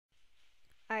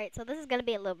Alright, so this is going to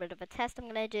be a little bit of a test I'm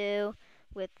going to do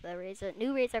with the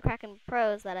new Razer Kraken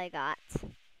Pros that I got.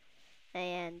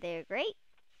 And they're great.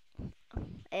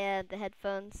 And the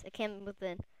headphones, it came with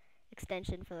an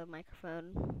extension for the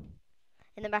microphone.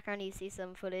 In the background you see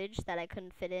some footage that I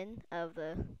couldn't fit in of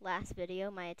the last video,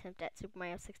 my attempt at Super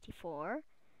Mario 64.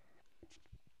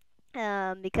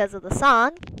 Because of the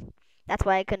song, that's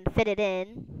why I couldn't fit it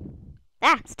in.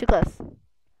 Ah, it's too close.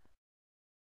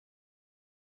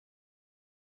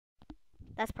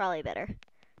 That's probably better.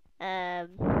 Yeah,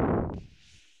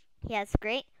 it's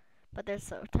great, but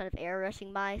there's a ton of air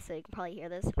rushing by, so you can probably hear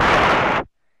this. That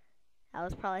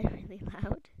was probably really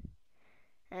loud.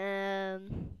 Yeah,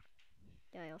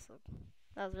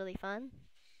 that was really fun.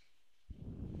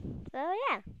 So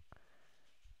yeah,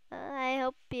 I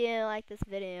hope you like this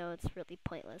video. It's really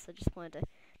pointless. I just wanted to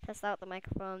test out the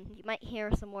microphone. You might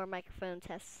hear some more microphone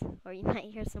tests, or you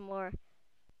might hear some more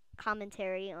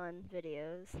commentary on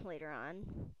videos later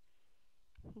on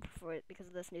because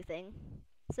of this new thing.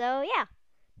 So yeah,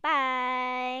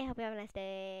 bye. Hope you have a nice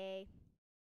day.